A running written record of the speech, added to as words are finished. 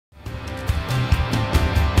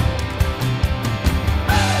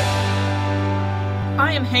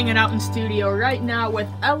I am hanging out in studio right now with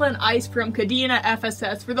Ellen Ice from Kadena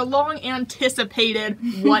FSS for the long-anticipated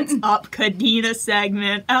What's Up Kadena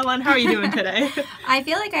segment. Ellen, how are you doing today? I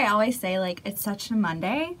feel like I always say, like, it's such a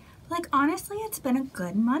Monday. Like, honestly, it's been a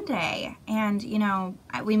good Monday. And, you know,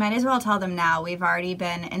 we might as well tell them now. We've already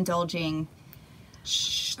been indulging.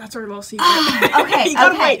 Shh, that's our little secret. Okay, you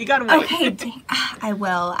gotta wait, you gotta wait. Okay, I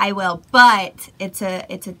will. But it's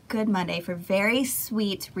a good Monday for very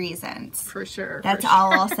sweet reasons. For sure. That's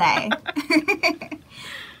all I'll say.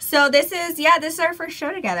 So this is our first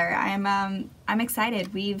show together. I'm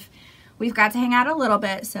excited. We've got to hang out a little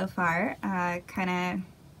bit so far, kind of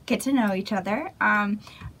get to know each other.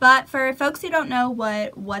 But for folks who don't know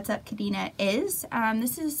what What's Up Kadena is,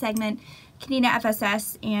 this is a segment Kadena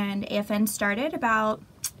FSS and AFN started about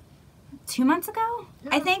 2 months ago.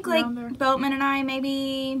 Yeah, I think, like, Boatman and I,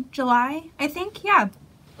 maybe July, I think, yeah.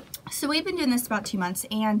 So we've been doing this about 2 months,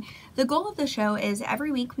 and the goal of the show is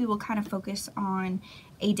every week we will kind of focus on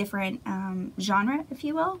a different genre, if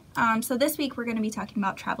you will. So this week we're going to be talking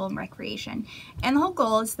about travel and recreation. And the whole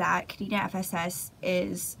goal is that Kadena FSS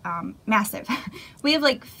is massive. We have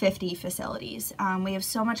like 50 facilities. We have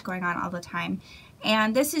so much going on all the time.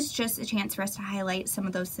 And this is just a chance for us to highlight some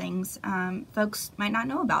of those things folks might not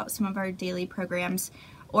know about, some of our daily programs,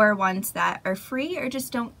 or ones that are free or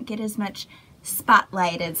just don't get as much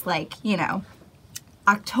spotlight as, like, you know,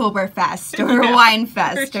 Oktoberfest or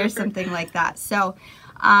Winefest or something like that. So,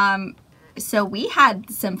 so we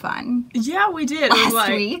had some fun. Yeah, we did.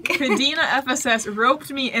 Last week. Kadena FSS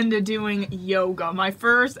roped me into doing yoga. My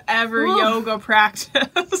first ever yoga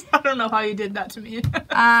practice. I don't know how you did that to me.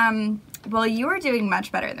 Well, you were doing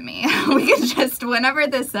much better than me. We can just, whenever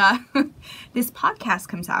this this podcast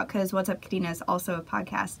comes out, because What's Up Kadena is also a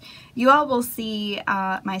podcast, you all will see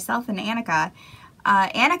myself and Anika.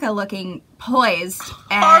 Anika looking poised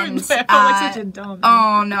and I felt like such a dumb.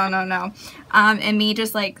 Oh no. And me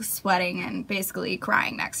just like sweating and basically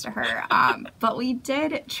crying next to her. But we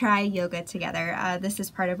did try yoga together. This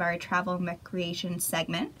is part of our travel and recreation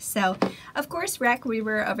segment. So of course, we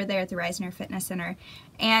were over there at the Risner Fitness Center.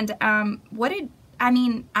 And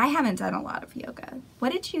I haven't done a lot of yoga.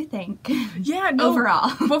 What did you think? Yeah, no,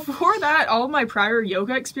 overall? Before that, all of my prior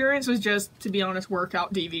yoga experience was just, to be honest,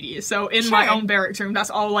 workout DVDs. So in my own barracks room,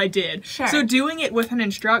 that's all I did. Sure. So doing it with an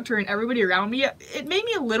instructor and everybody around me, it made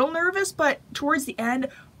me a little nervous, but towards the end,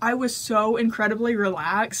 I was so incredibly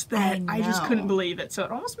relaxed that I just couldn't believe it. So it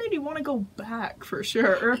almost made me want to go back for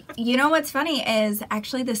sure. You know what's funny is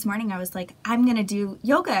actually this morning I was like, I'm going to do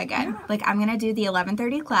yoga again. Yeah. Like, I'm going to do the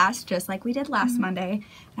 11:30 class just like we did last Monday.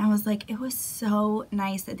 And I was like, it was so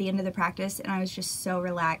nice at the end of the practice and I was just so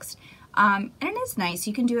relaxed. And it is nice.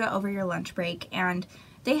 You can do it over your lunch break. And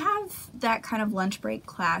they have that kind of lunch break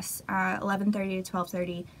class, 11:30 to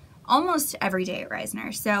 12:30. Almost every day at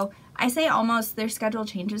Risner. So I say almost, their schedule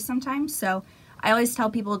changes sometimes. So I always tell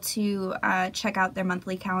people to check out their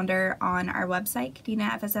monthly calendar on our website,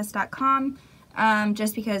 kadenafss.com,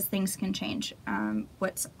 just because things can change.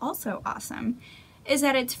 What's also awesome is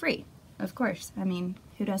that it's free, of course. I mean,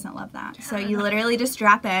 who doesn't love that? Yeah. So you literally just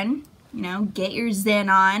drop in, you know, get your zen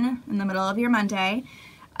on in the middle of your Monday,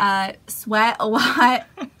 sweat a lot,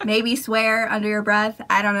 maybe swear under your breath,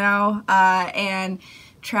 I don't know, and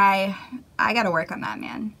I gotta work on that,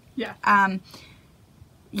 man. Yeah.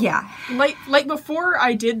 Yeah. Like before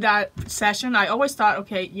I did that session, I always thought,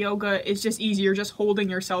 okay, yoga is just easier, just holding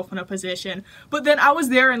yourself in a position. But then I was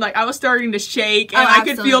there and like I was starting to shake and I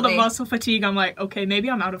could feel the muscle fatigue. I'm like, okay, maybe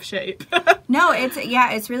I'm out of shape. No,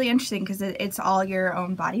 it's really interesting because it's all your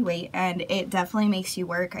own body weight and it definitely makes you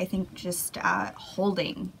work. I think just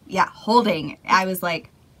holding. I was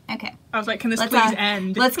like, okay. I was like, can this please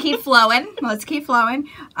end? Let's keep flowing.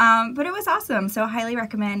 But it was awesome. So I highly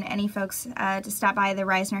recommend any folks to stop by the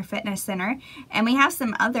Risner Fitness Center. And we have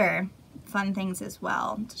some other fun things as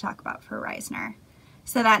well to talk about for Risner.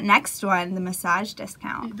 So that next one, the massage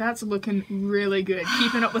discount. That's looking really good.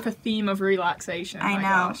 Keeping up with a theme of relaxation. I know.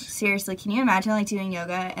 Gosh. Seriously, can you imagine like doing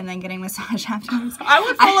yoga and then getting massage afterwards? I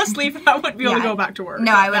would fall asleep and I wouldn't be able to go back to work.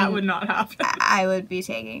 No, that would not happen. I would be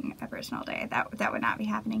taking a personal day. That would not be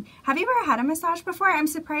happening. Have you ever had a massage before? I'm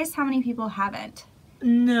surprised how many people haven't.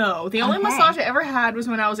 No, the only massage I ever had was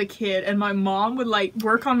when I was a kid and my mom would like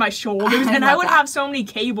work on my shoulders and I would have so many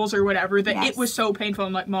cables or whatever that it was so painful.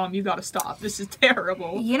 I'm like, Mom, you gotta stop. This is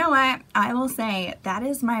terrible. You know what? I will say that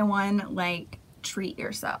is my one, like, treat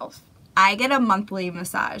yourself. I get a monthly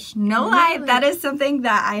massage. No lie, that is something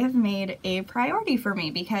that I have made a priority for me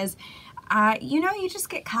because you know, you just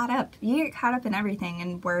get caught up. You get caught up in everything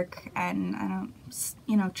and work and,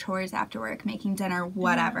 chores after work, making dinner,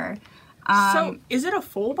 whatever. So is it a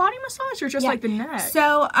full body massage or just like the neck?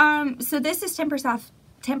 So so this is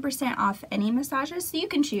 10% off any massages, so you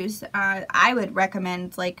can choose. I would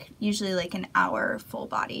recommend like usually like an hour full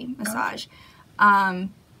body massage. Okay.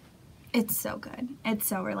 It's so good. It's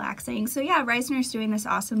so relaxing. So yeah, Risner's doing this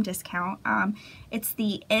awesome discount. It's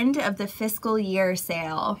the end of the fiscal year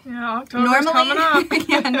sale. Yeah, October's coming up.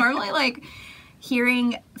 Yeah, normally like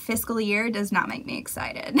hearing fiscal year does not make me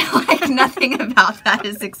excited. Like nothing about that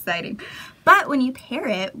is exciting. But when you pair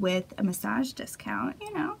it with a massage discount,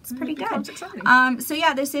 you know, it's pretty good. Sounds exciting. So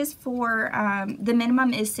yeah, this is for, the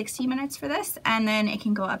minimum is 60 minutes for this, and then it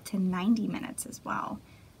can go up to 90 minutes as well.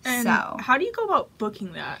 And so how do you go about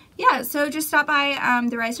booking that? Yeah, so just stop by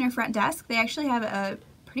the Risner front desk. They actually have a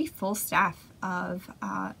pretty full staff of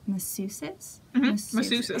masseuses.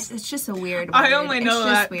 Masseuses. It's just a weird word. I only know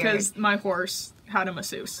that because my horse had a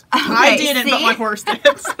masseuse. Okay, I didn't, but my horse did.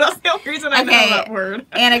 So that's the only reason I know that word.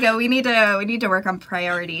 Anika, we need to work on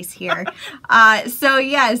priorities here. So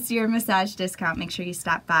yes, your massage discount. Make sure you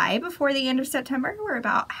stop by before the end of September. We're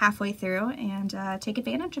about halfway through, and take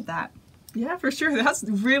advantage of that. Yeah, for sure. That's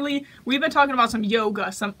really, we've been talking about some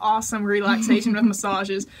yoga, some awesome relaxation with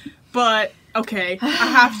massages, but okay, I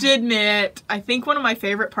have to admit, I think one of my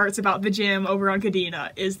favorite parts about the gym over on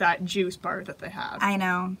Kadena is that juice bar that they have. I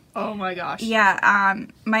know. Oh my gosh. Yeah,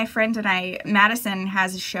 my friend and I, Madison,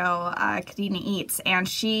 has a show, Kadena Eats, and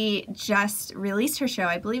she just released her show,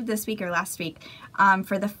 I believe this week or last week,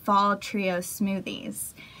 for the fall trio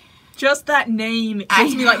smoothies. Just that name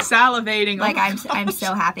gets me like salivating. Like I'm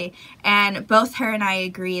so happy. And both her and I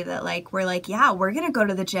agree that like we're like, yeah, we're gonna go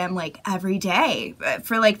to the gym like every day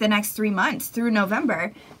for like the next 3 months through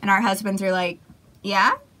November. And our husbands are like,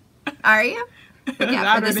 yeah, are you? But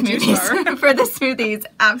yeah, for the smoothies. For the smoothies,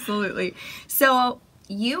 absolutely. So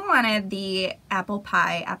you wanted the apple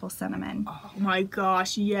pie, apple cinnamon. Oh my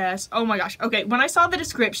gosh, yes. Oh my gosh. Okay, when I saw the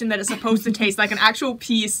description that it's supposed to taste like an actual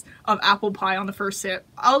piece of apple pie on the first sip,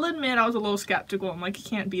 I'll admit I was a little skeptical. I'm like, it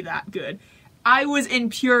can't be that good. I was in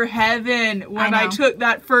pure heaven when I took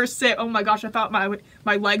that first sip. Oh my gosh, I thought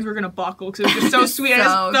my legs were going to buckle because it was just so sweet. I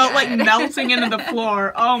just felt like melting into the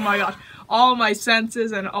floor. Oh my gosh. All my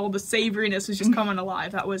senses and all the savoriness was just coming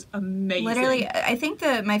alive. That was amazing. Literally, I think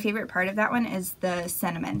my favorite part of that one is the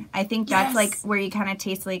cinnamon. I think that's like where you kind of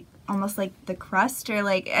taste like almost like the crust or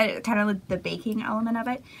like kind of like the baking element of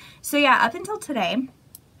it. So yeah, up until today,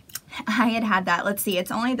 I had that. Let's see,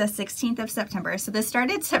 it's only the 16th of September. So this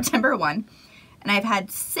started September 1, and I've had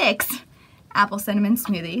 6 apple cinnamon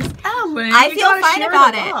smoothies. Ellen, I feel fine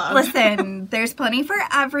about it. Listen, there's plenty for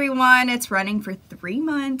everyone. It's running for 3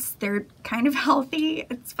 months. They're kind of healthy.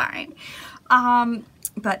 It's fine.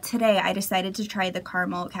 But today I decided to try the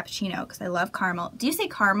caramel cappuccino because I love caramel. Do you say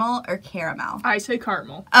caramel or caramel? I say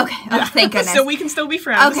caramel. Okay. Oh, thank goodness. So we can still be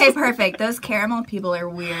friends. Okay, perfect. Those caramel people are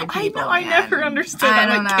weird people. I know. I never understood that.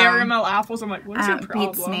 Like caramel apples. I'm like, what is your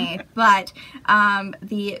problem? Beats me. But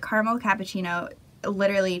the caramel cappuccino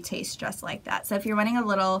literally tastes just like that. So if you're wanting a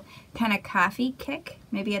little kind of coffee kick,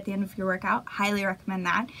 maybe at the end of your workout, highly recommend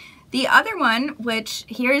that. The other one, which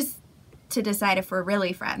here's to decide if we're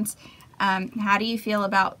really friends. How do you feel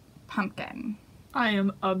about pumpkin? I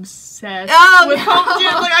am obsessed with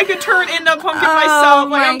pumpkin. Like I could turn into pumpkin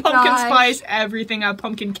myself. Like I'm pumpkin spice, everything. I have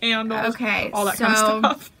pumpkin candles. Okay, all that kind of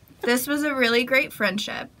stuff. This was a really great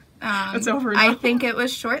friendship. It's over now. I think it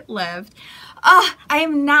was short-lived. Oh,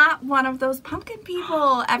 I'm not one of those pumpkin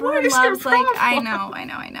people. Everyone loves like I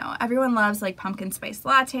know. Everyone loves like pumpkin spice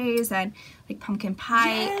lattes and like pumpkin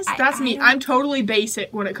pie. Yes, that's me. I'm totally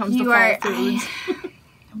basic when it comes to fall foods.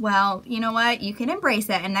 Well, you know what? You can embrace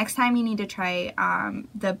it, and next time you need to try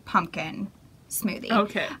the pumpkin smoothie.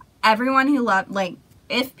 Okay. Everyone who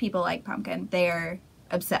if people like pumpkin, they're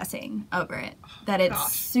obsessing over it. That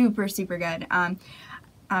it's super, super good.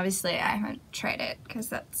 Obviously, I haven't tried it because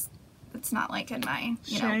that's not like in my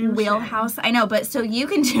wheelhouse. I know, but so you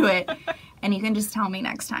can do it, and you can just tell me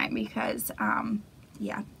next time because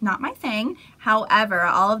yeah, not my thing. However,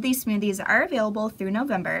 all of these smoothies are available through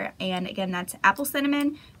November, and again, that's apple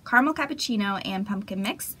cinnamon, caramel cappuccino, and pumpkin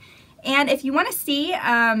mix. And if you want to see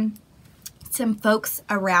some folks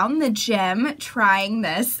around the gym trying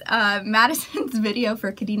this, Madison's video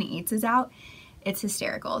for Kadena Eats is out. It's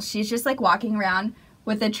hysterical. She's just like walking around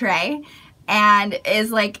with a tray and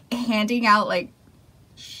is like handing out like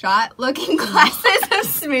shot-looking glasses of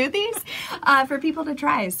smoothies for people to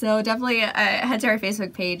try. So definitely head to our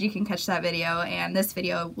Facebook page. You can catch that video, and this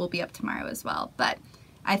video will be up tomorrow as well. But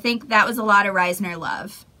I think that was a lot of Risner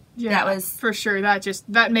love. Yeah, that was for sure.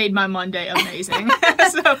 That made my Monday amazing.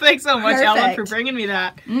 So thanks so much, Perfect. Ellen, for bringing me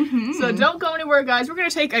that. So don't go anywhere, guys. We're going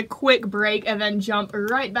to take a quick break and then jump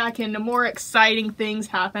right back into more exciting things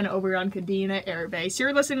happen over on Kadena Air Base.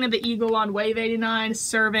 You're listening to the Eagle on Wave 89,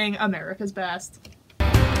 serving America's best.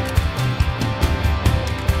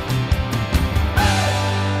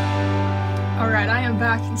 Alright, I am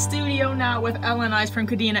back in studio now with Ellen Ice from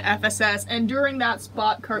Kadena FSS, and during that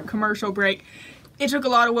spot commercial break, it took a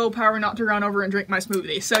lot of willpower not to run over and drink my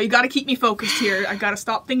smoothie. So you gotta keep me focused here. I gotta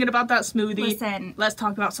stop thinking about that smoothie. Listen, let's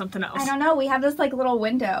talk about something else. I don't know. We have this like little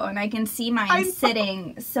window, and I can see mine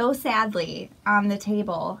sitting so sadly on the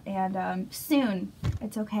table. And soon,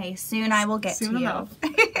 it's okay. Soon I will get to you.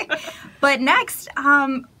 But next,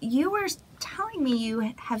 you were telling me you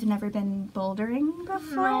have never been bouldering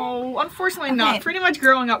before? No, unfortunately not. Pretty much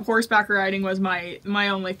growing up, horseback riding was my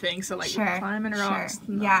only thing. So like climbing rocks.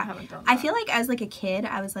 No, yeah, I haven't done that. I feel like as like a kid,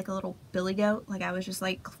 I was like a little billy goat. Like I was just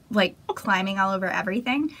like climbing all over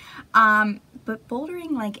everything. But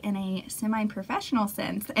bouldering like in a semi-professional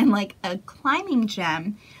sense and like a climbing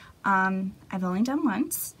gym, I've only done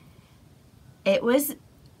once. It was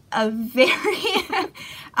a very,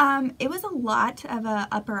 it was a lot of a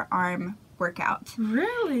upper arm workout.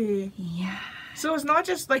 Really? Yeah. So it's not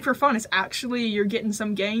just like for fun, it's actually you're getting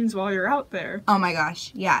some gains while you're out there. Oh my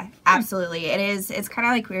gosh, yeah, absolutely. It is, it's kind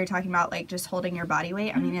of like we were talking about, like just holding your body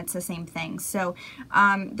weight. I mean, it's the same thing. So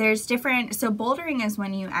there's different, so bouldering is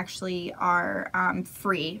when you actually are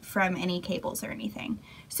free from any cables or anything.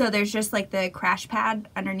 So there's just like the crash pad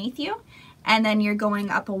underneath you, and then you're going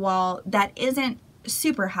up a wall that isn't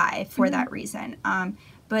super high for that reason.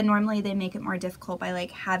 But normally they make it more difficult by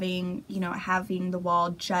like having, you know, having the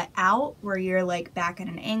wall jut out where you're like back at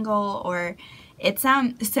an angle, or it's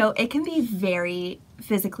so it can be very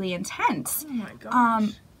physically intense. Oh my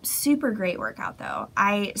gosh. Super great workout though.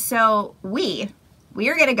 So we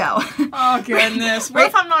are gonna go. Oh goodness. What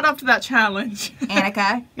if I'm not up to that challenge?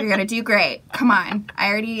 Anika, you're gonna do great. Come on.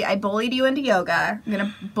 I bullied you into yoga. I'm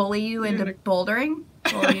gonna bully you into bouldering.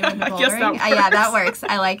 I guess that works. Yeah, that works.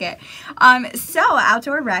 I like it. So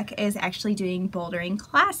Outdoor Rec is actually doing bouldering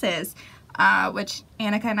classes, which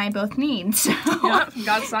Anika and I both need. So. Yep,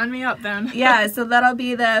 gotta sign me up then. Yeah, so that'll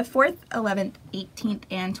be the 4th, 11th, 18th,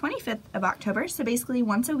 and 25th of October. So basically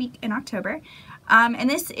once a week in October. And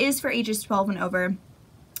this is for ages 12 and over.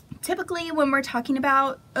 Typically, when we're talking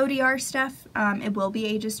about ODR stuff, it will be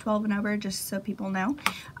ages 12 and over, just so people know.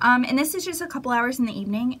 And this is just a couple hours in the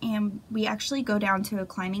evening, and we actually go down to a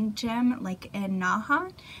climbing gym, like in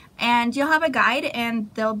Naha, and you'll have a guide,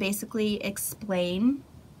 and they'll basically explain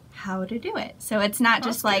how to do it. So it's not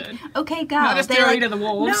just like, okay, go. Not just to the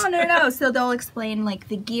wolves. No. So they'll explain like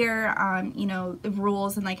the gear, you know, the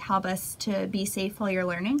rules, and like how best to be safe while you're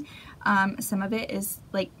learning. Some of it is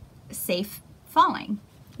like safe falling.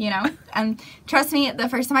 You know, and trust me, the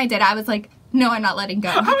first time I did, I was like, no, I'm not letting go.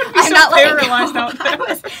 I'm not paralyzed out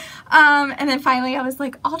there. And then finally I was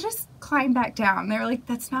like, I'll just climb back down. They were like,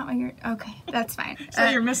 that's not what you're, okay, that's fine. So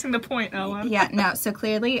you're missing the point, Ellen. Yeah, no, so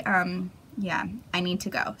clearly, yeah, I need to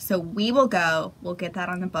go. So we will go. We'll get that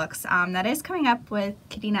on the books. That is coming up with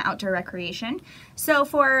Kadena Outdoor Recreation. So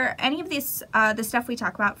for any of these, the stuff we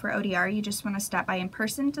talk about for ODR, you just want to stop by in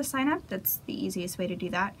person to sign up. That's the easiest way to do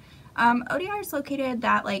that. ODR is located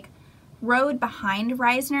that like road behind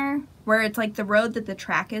Risner, where it's like the road that the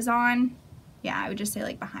track is on. Yeah, I would just say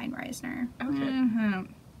like behind Risner.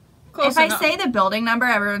 Okay. If I say the building number,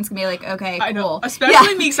 everyone's gonna be like, okay, cool. I know.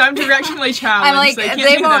 Especially me, because I'm directionally challenged. I'm like, so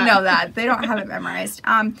they won't know that. They don't have it memorized.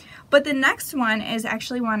 But the next one is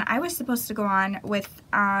actually one I was supposed to go on with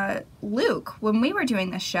Luke when we were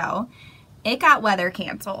doing the show. It got weather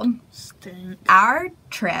canceled. Stink. Our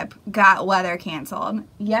trip got weather canceled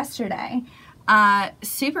yesterday.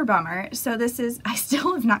 Super bummer. So this is, I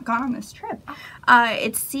still have not gone on this trip.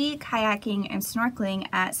 It's sea kayaking and snorkeling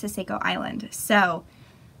at Siseko Island. So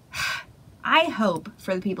I hope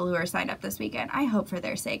for the people who are signed up this weekend, I hope for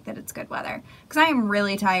their sake that it's good weather. Because I am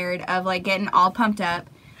really tired of like getting all pumped up.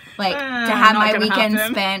 Like, to have my weekend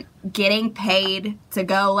spent getting paid to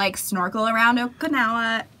go, like, snorkel around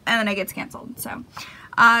Okinawa, and then it gets canceled. So,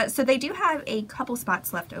 so they do have a couple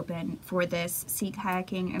spots left open for this sea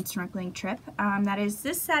kayaking and snorkeling trip. That is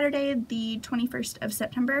this Saturday, the 21st of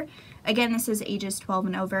September. Again, this is ages 12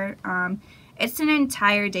 and over. It's an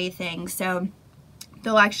entire day thing, so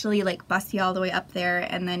they'll actually, like, bus you all the way up there,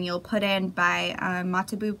 and then you'll put in by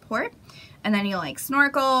Matabu Port. And then you'll like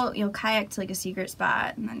snorkel, you'll kayak to like a secret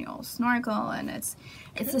spot, and then you'll snorkel, and it's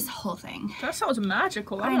this whole thing. That sounds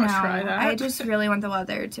magical. I want to try that. I just really want the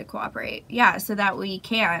weather to cooperate. Yeah, so that we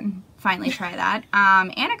can finally try that.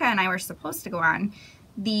 Anika and I were supposed to go on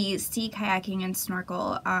the sea kayaking and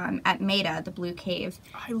snorkel at Maida, the Blue Cave.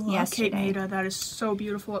 I love Cape Maida. That is so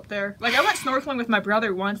beautiful up there. Like, I went snorkeling with my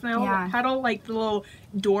brother once, and I had all, like, the little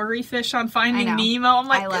dory fish on Finding Nemo. I'm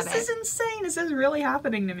like, this is insane. This is really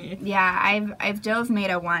happening to me. Yeah, I've dove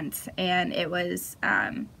Maida once, and it was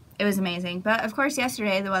amazing. But, of course,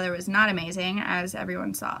 yesterday the weather was not amazing, as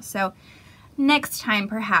everyone saw. So, next time,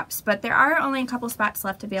 perhaps. But there are only a couple spots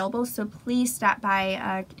left available, so please stop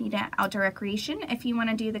by Kadena Outdoor Recreation if you want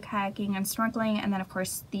to do the kayaking and snorkeling, and then, of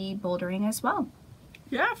course, the bouldering as well.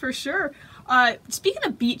 Yeah, for sure. Speaking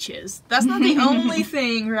of beaches, that's not the only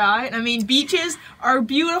thing, right? I mean, beaches are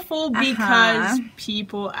beautiful because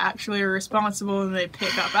people actually are responsible and they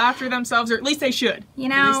pick up after themselves, or at least they should. You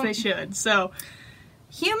know, at least they should. So,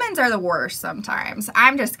 humans are the worst sometimes.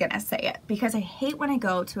 I'm just gonna say it, because I hate when I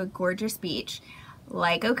go to a gorgeous beach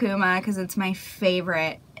like Okuma, because it's my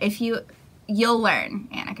favorite. You'll learn,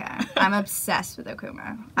 Anika. I'm obsessed with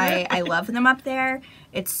Okuma. I love them up there.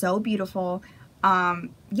 It's so beautiful.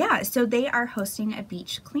 Yeah, so they are hosting a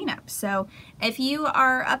beach cleanup. So if you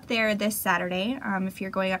are up there this Saturday, if you're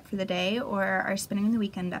going up for the day or are spending the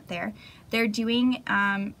weekend up there, they're doing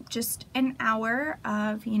just an hour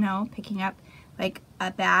of, picking up like a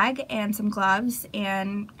bag and some gloves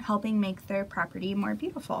and helping make their property more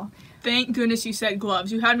beautiful. Thank goodness you said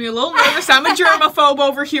gloves. You had me a little nervous. I'm a germaphobe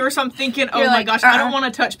over here, so I'm thinking, oh my gosh, I don't want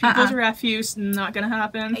to touch people's refuse. Not going to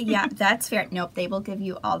happen. Yeah, that's fair. Nope, they will give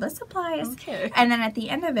you all the supplies. Okay. And then at the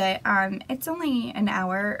end of it, it's only an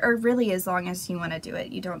hour, or really as long as you want to do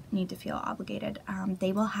it. You don't need to feel obligated.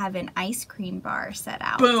 They will have an ice cream bar set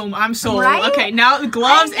out. Boom, I'm sold. Right? Okay, now the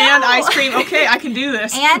gloves and ice cream. Okay, I can do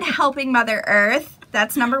this. And helping Mother Earth.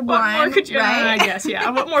 That's number one. What more could you, right? I guess, yeah.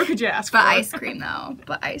 What more could you ask for? But ice cream, though.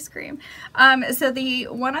 But ice cream. So the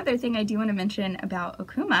one other thing I do want to mention about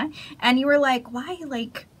Okuma, and you were like,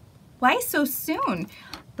 why so soon?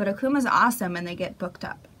 But Okuma's awesome, and they get booked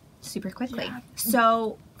up super quickly. Yeah.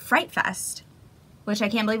 So Fright Fest, which I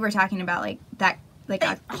can't believe we're talking about that.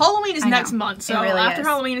 Halloween is next month, so really after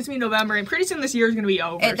Halloween it's going to be November, and pretty soon this year is going to be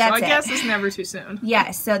over, so I guess it's never too soon.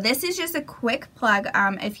 Yes, so this is just a quick plug.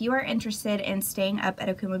 If you are interested in staying up at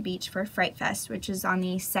Okuma Beach for Fright Fest, which is on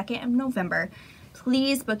the 2nd of November,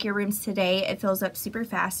 please book your rooms today. It fills up super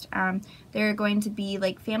fast. There are going to be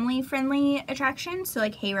family-friendly attractions, so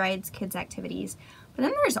hay rides, kids activities. But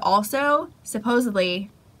then there's also, supposedly,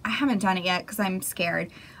 I haven't done it yet because I'm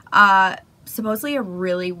scared, supposedly a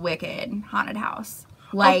really wicked haunted house.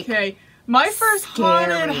 Okay. My first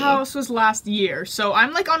haunted house was last year, so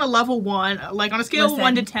I'm on a level 1, on a scale of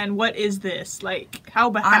 1 to 10. What is this? How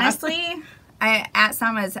bad? Honestly,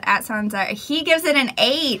 he gives it an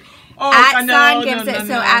 8. Oh, gives it.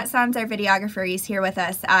 So Atsan's our videographer. He's here with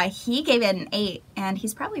us. He gave it an 8, and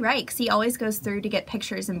he's probably right because he always goes through to get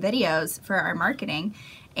pictures and videos for our marketing.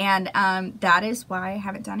 And that is why I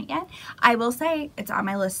haven't done it yet. I will say it's on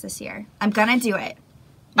my list this year. I'm gonna do it.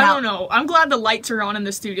 Now, I don't know. I'm glad the lights are on in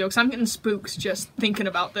the studio because I'm getting spooks just thinking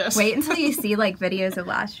about this. Wait until you see videos of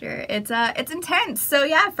last year. It's intense. So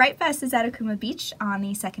yeah, Fright Fest is at Okuma Beach on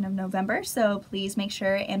the 2nd of November. So please make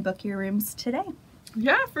sure and book your rooms today.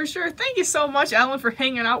 Yeah, for sure. Thank you so much, Ellen, for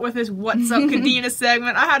hanging out with us. What's Up Kadena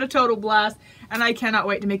segment. I had a total blast, and I cannot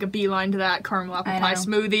wait to make a beeline to that caramel apple pie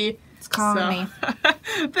smoothie. It's calling me.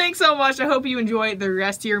 Thanks so much. I hope you enjoy the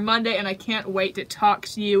rest of your Monday, and I can't wait to talk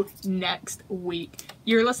to you next week.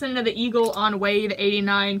 You're listening to The Eagle on Wave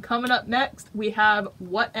 89. Coming up next, we have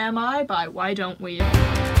What Am I by Why Don't We?